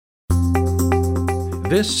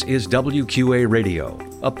This is WQA Radio,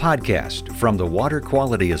 a podcast from the Water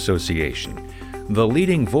Quality Association, the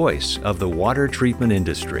leading voice of the water treatment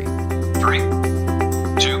industry. 3,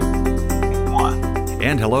 2, 1.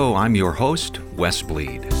 And hello, I'm your host, Wes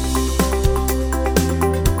Bleed.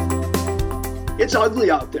 It's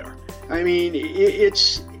ugly out there. I mean,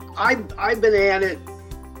 I've been at it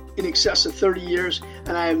in excess of 30 years,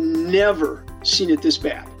 and I've never seen it this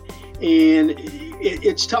bad. And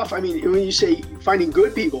it's tough. I mean, when you say finding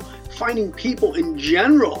good people, finding people in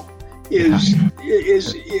general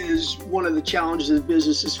is one of the challenges that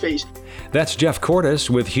businesses face. That's Jeff Cordes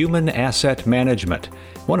with Human Asset Management,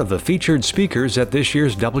 one of the featured speakers at this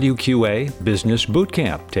year's WQA Business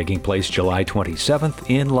Bootcamp, taking place July 27th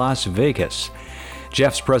in Las Vegas.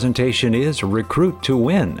 Jeff's presentation is Recruit to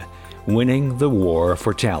Win, Winning the War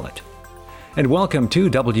for Talent. And welcome to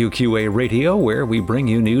WQA Radio, where we bring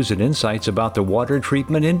you news and insights about the water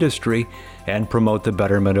treatment industry and promote the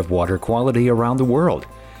betterment of water quality around the world.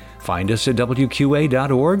 Find us at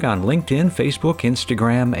WQA.org on LinkedIn, Facebook,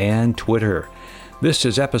 Instagram, and Twitter. This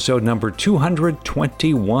is episode number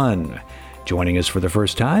 221. Joining us for the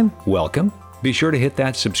first time, welcome. Be sure to hit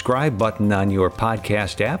that subscribe button on your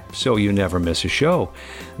podcast app so you never miss a show.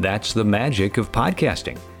 That's the magic of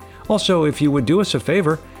podcasting. Also, if you would do us a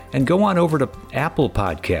favor and go on over to Apple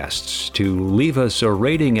Podcasts to leave us a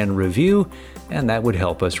rating and review, and that would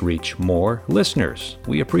help us reach more listeners.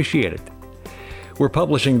 We appreciate it. We're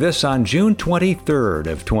publishing this on June 23rd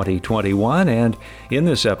of 2021, and in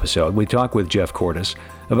this episode, we talk with Jeff Cordes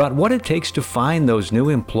about what it takes to find those new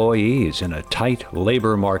employees in a tight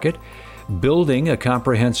labor market, building a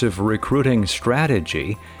comprehensive recruiting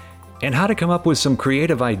strategy, and how to come up with some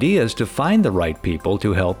creative ideas to find the right people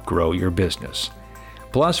to help grow your business.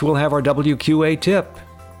 Plus, we'll have our WQA tip.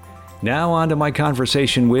 Now on to my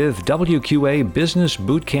conversation with WQA Business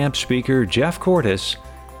Bootcamp speaker Jeff Cordes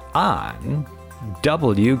on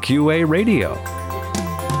WQA Radio.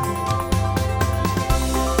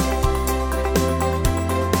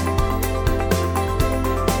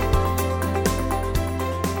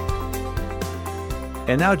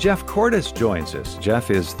 And now Jeff Cordes joins us.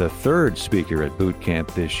 Jeff is the third speaker at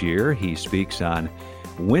Bootcamp this year. He speaks on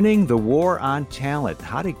winning the war on talent,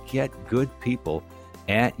 how to get good people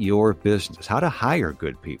at your business, how to hire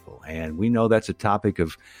good people. And we know that's a topic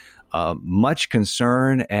of much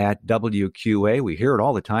concern at WQA. We hear it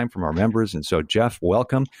all the time from our members. And so, Jeff,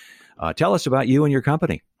 welcome. Tell us about you and your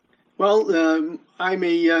company. Well, I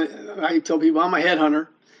tell people I'm a headhunter.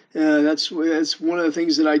 That's one of the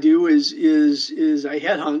things that I do is I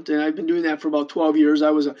headhunt, and I've been doing that for about 12 years.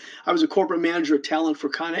 I was a corporate manager of talent for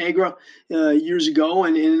ConAgra years ago,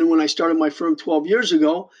 and when I started my firm 12 years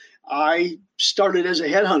ago, I started as a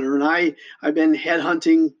headhunter, and I've been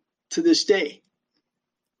headhunting to this day.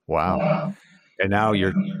 Wow! And now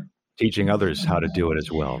you're teaching others how to do it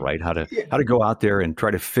as well, right? How to go out there and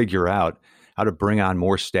try to figure out how to bring on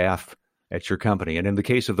more staff at your company. And in the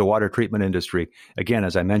case of the water treatment industry, again,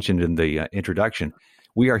 as I mentioned in the introduction,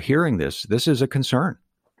 we are hearing this. This is a concern.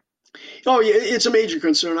 Oh, yeah, it's a major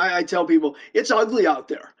concern. I tell people it's ugly out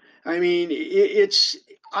there. I mean,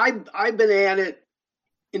 I've been at it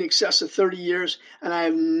in excess of 30 years, and I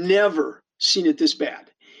have never seen it this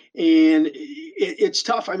bad. And it's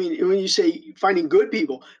tough. I mean, when you say finding good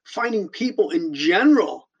people, finding people in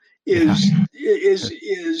general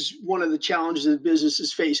is one of the challenges that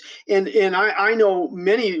businesses face. And I know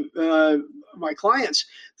many of my clients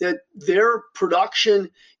that their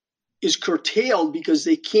production is curtailed because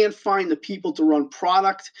they can't find the people to run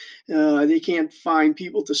product. They can't find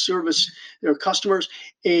people to service their customers.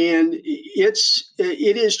 And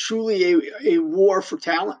it is truly a war for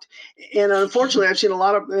talent. And unfortunately, I've seen a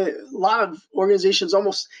lot of organizations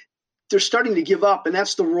they're starting to give up, and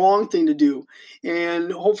that's the wrong thing to do.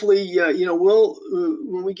 And hopefully, we'll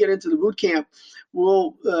when we get into the boot camp,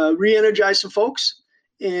 we'll re-energize some folks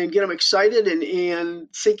and get them excited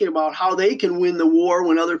and thinking about how they can win the war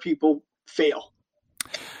when other people fail.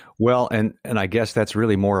 Well, and I guess that's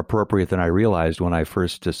really more appropriate than I realized when I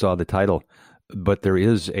first saw the title. But there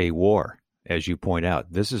is a war, as you point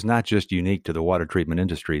out. This is not just unique to the water treatment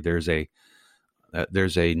industry. There's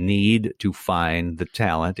a need to find the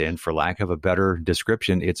talent, and for lack of a better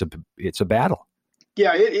description, it's a battle.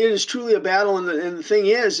 Yeah, it is truly a battle, and the thing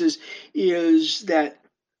is that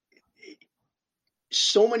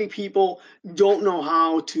so many people don't know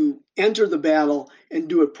how to enter the battle and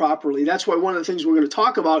do it properly. That's why one of the things we're going to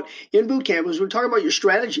talk about in Bootcamp is we're talking about your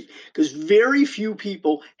strategy, because very few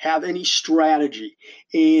people have any strategy.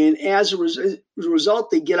 And as a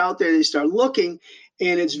result, they get out there, they start looking,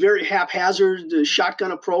 and it's very haphazard, the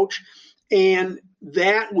shotgun approach, and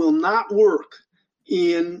that will not work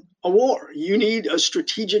in a war. You need a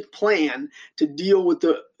strategic plan to deal with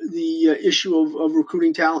the issue of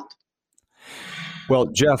recruiting talent. Well,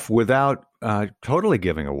 Jeff, without totally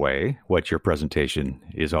giving away what your presentation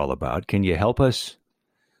is all about, can you help us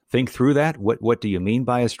think through that? What do you mean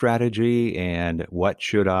by a strategy, and what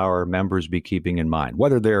should our members be keeping in mind?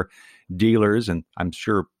 Whether they're dealers, and I'm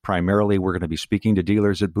sure primarily we're going to be speaking to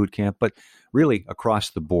dealers at boot camp, but really across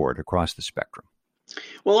the board, across the spectrum.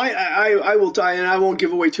 Well, I will tell you, and I won't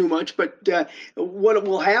give away too much, but what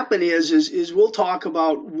will happen is we'll talk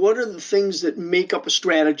about what are the things that make up a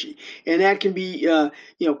strategy, and that can be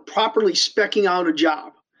properly speccing out a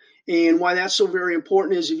job. And why that's so very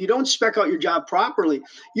important is if you don't spec out your job properly,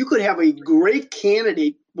 you could have a great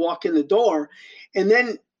candidate walk in the door, and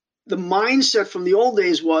then the mindset from the old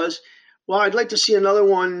days was, well, I'd like to see another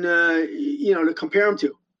one, to compare them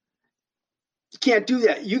to. You can't do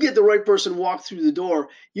that. You get the right person walk through the door.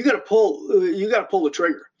 You got to pull the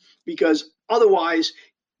trigger, because otherwise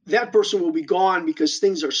that person will be gone because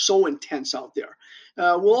things are so intense out there.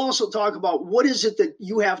 We'll also talk about what is it that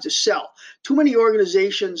you have to sell. Too many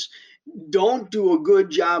organizations don't do a good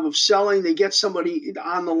job of selling. They get somebody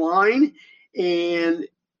on the line and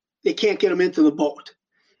they can't get them into the boat.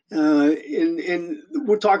 And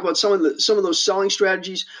we'll talk about some of those selling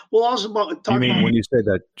strategies. We'll also talk about. When you say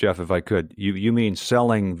that, Jeff, if I could, you mean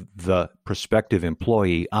selling the prospective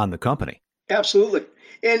employee on the company? Absolutely.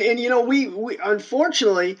 And we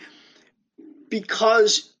unfortunately,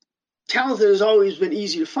 because talent has always been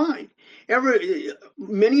easy to find,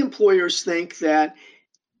 many employers think that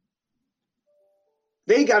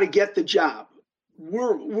they got to get the job.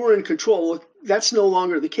 We're in control. That's no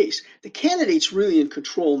longer the case. The candidate's really in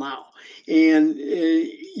control now. And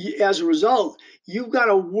as a result, you've got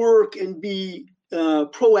to work and be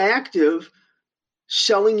proactive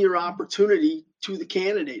selling your opportunity to the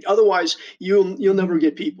candidate. Otherwise, you'll never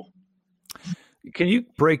get people. Can you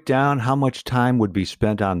break down how much time would be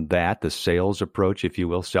spent on that, the sales approach, if you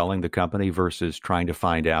will, selling the company versus trying to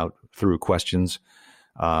find out through questions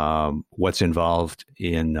what's involved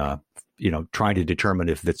in trying to determine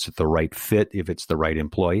if it's the right fit, if it's the right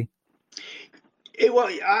employee?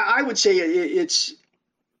 I would say it's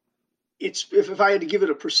if I had to give it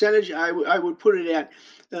a percentage, I would put it at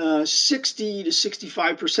 60 to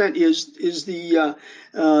 65% is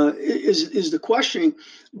the questioning,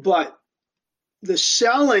 but the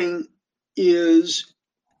selling is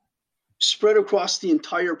spread across the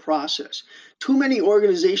entire process. Too many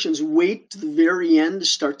organizations wait to the very end to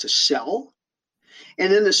start to sell.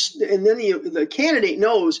 And then the candidate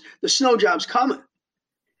knows the snow job's coming,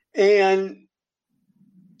 and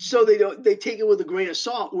so they take it with a grain of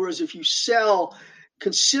salt. Whereas if you sell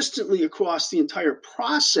consistently across the entire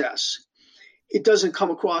process, it doesn't come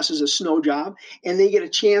across as a snow job, and they get a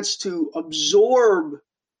chance to absorb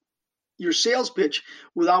your sales pitch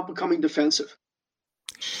without becoming defensive.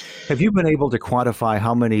 Have you been able to quantify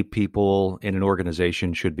how many people in an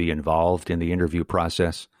organization should be involved in the interview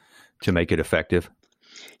process to make it effective?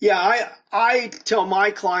 Yeah, I tell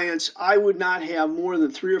my clients I would not have more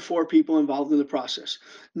than 3 or 4 people involved in the process.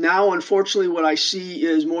 Now, unfortunately, what I see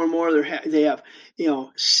is more and more they have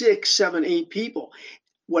 6, 7, 8 people.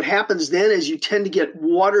 What happens then is you tend to get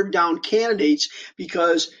watered down candidates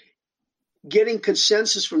because getting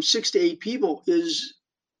consensus from 6 to 8 people is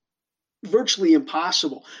virtually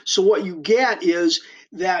impossible. So what you get is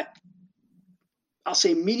that, I'll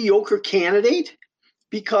say, mediocre candidate,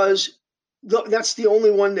 because that's the only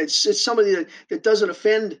one it's somebody that doesn't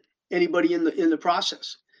offend anybody in the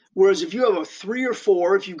process. Whereas if you have a 3 or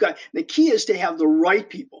 4, the key is to have the right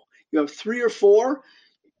people. You have 3 or 4,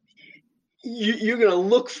 you're going to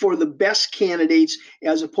look for the best candidates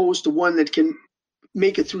as opposed to one that can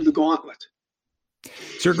make it through the gauntlet.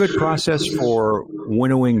 Is there a good process for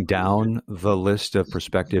winnowing down the list of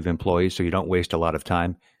prospective employees so you don't waste a lot of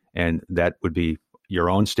time? And that would be your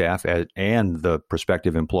own staff and the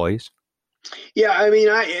prospective employees? Yeah, I mean,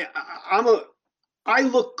 I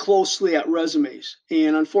look closely at resumes,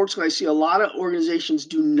 and unfortunately, I see a lot of organizations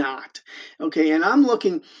do not. Okay, and I'm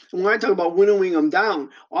looking, when I talk about winnowing them down,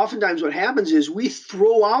 oftentimes what happens is we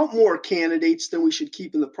throw out more candidates than we should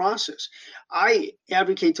keep in the process. I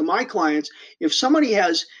advocate to my clients, if somebody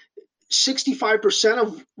has 65%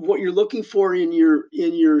 of what you're looking for in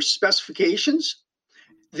your specifications,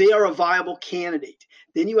 they are a viable candidate.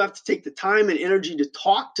 Then you have to take the time and energy to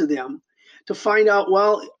talk to them to find out,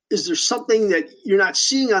 well, is there something that you're not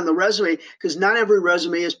seeing on the resume? Because not every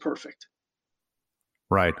resume is perfect.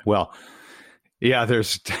 Right. Well, yeah,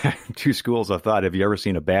 there's 2 schools of thought. Have you ever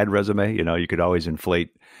seen a bad resume? You could always inflate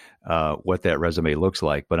what that resume looks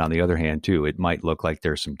like. But on the other hand, too, it might look like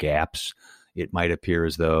there's some gaps it might appear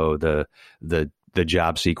as though the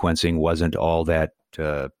job sequencing wasn't all that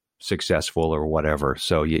successful or whatever.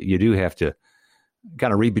 So you do have to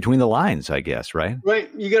kind of read between the lines, I guess, right? Right.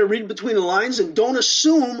 You got to read between the lines and don't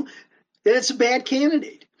assume that it's a bad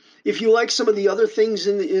candidate. If you like some of the other things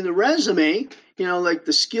in the resume, like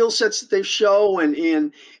the skill sets that they show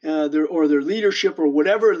and their leadership or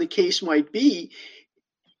whatever the case might be,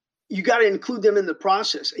 you got to include them in the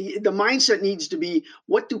process. The mindset needs to be,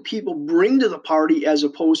 what do people bring to the party as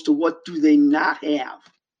opposed to what do they not have?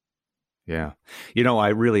 Yeah. I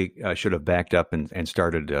really should have backed up and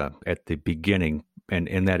started at the beginning,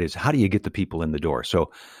 and that is, how do you get the people in the door?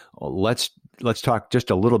 So let's talk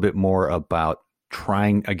just a little bit more about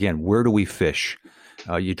trying, again, where do we fish?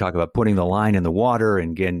 You talk about putting the line in the water,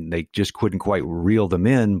 and again, they just couldn't quite reel them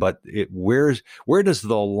in, but where does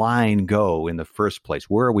the line go in the first place?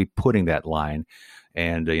 Where are we putting that line?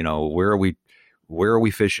 And, where are we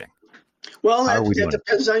fishing? Well,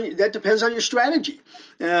 that depends on your strategy.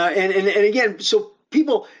 And again, so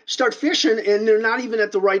people start fishing and they're not even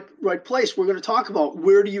at the right place. We're going to talk about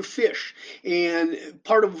where do you fish, and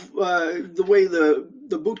part of the way the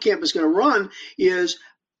boot camp is going to run is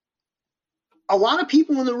a lot of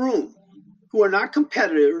people in the room who are not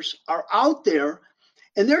competitors are out there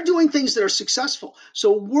and they're doing things that are successful.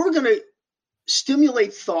 So we're going to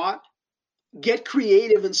stimulate thought, get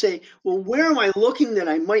creative, and say, well, where am I looking that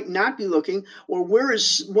I might not be looking? Or where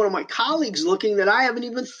is one of my colleagues looking that I haven't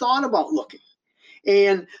even thought about looking?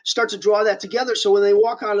 And start to draw that together. So when they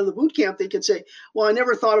walk out of the boot camp, they can say, well, I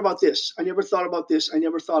never thought about this. I never thought about this. I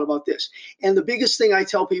never thought about this. And the biggest thing I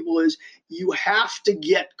tell people is you have to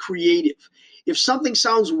get creative. If something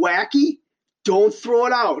sounds wacky, don't throw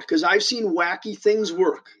it out, because I've seen wacky things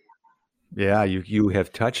work. Yeah, you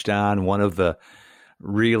have touched on one of the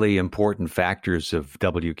really important factors of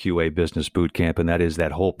WQA Business Bootcamp, and that is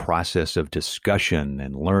that whole process of discussion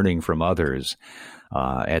and learning from others.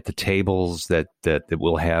 At the tables that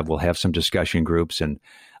we'll have some discussion groups, and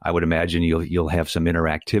I would imagine you'll have some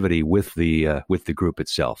interactivity with the group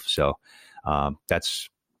itself. So that's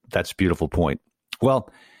a beautiful point. Well,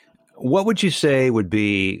 what would you say would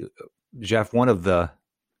be, Jeff, one of the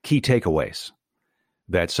key takeaways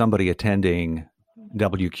that somebody attending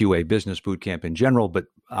WQA Business Bootcamp in general, but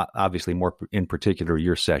obviously more in particular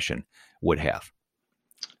your session, would have?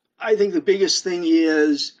 I think the biggest thing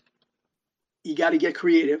is you got to get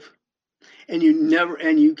creative, and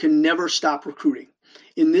you can never stop recruiting.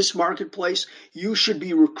 In this marketplace, you should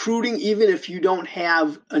be recruiting even if you don't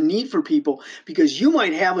have a need for people, because you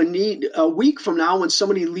might have a need a week from now when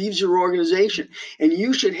somebody leaves your organization, and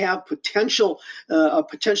you should have a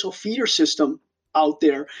potential feeder system out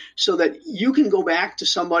there so that you can go back to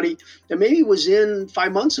somebody that maybe was in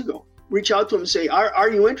 5 months ago, reach out to them and say,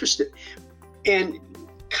 are you interested? And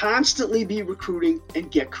constantly be recruiting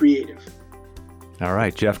and get creative. All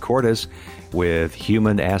right, Jeff Cordes with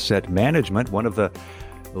Human Asset Management, one of the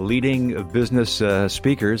leading business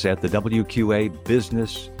speakers at the WQA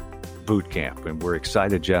Business Bootcamp. And we're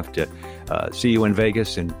excited, Jeff, to see you in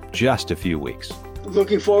Vegas in just a few weeks.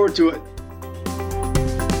 Looking forward to it.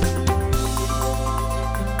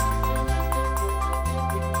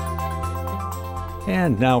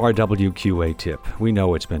 And now our WQA tip. We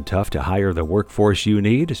know it's been tough to hire the workforce you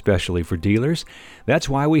need, especially for dealers. That's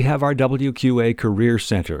why we have our WQA Career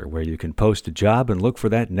Center, where you can post a job and look for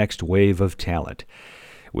that next wave of talent.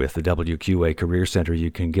 With the WQA Career Center,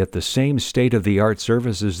 you can get the same state-of-the-art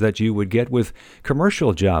services that you would get with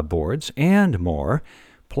commercial job boards and more.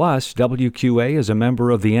 Plus, WQA is a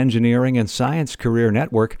member of the Engineering and Science Career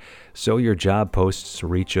Network, so your job posts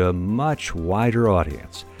reach a much wider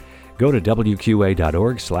audience. Go to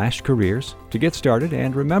WQA.org/careers to get started,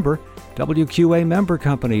 and remember, WQA member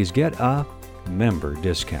companies get a member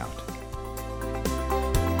discount.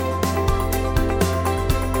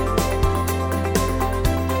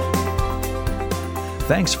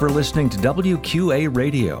 Thanks for listening to WQA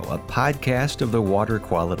Radio, a podcast of the Water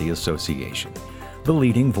Quality Association, the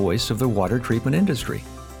leading voice of the water treatment industry.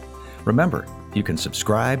 Remember, you can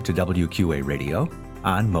subscribe to WQA Radio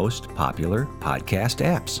on most popular podcast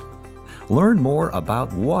apps. Learn more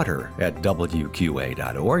about water at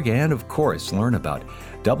WQA.org, and of course, learn about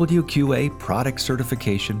WQA product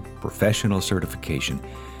certification, professional certification,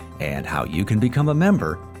 and how you can become a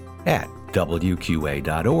member at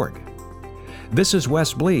WQA.org. This is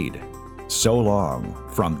Wes Bleed. So long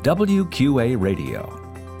from WQA Radio.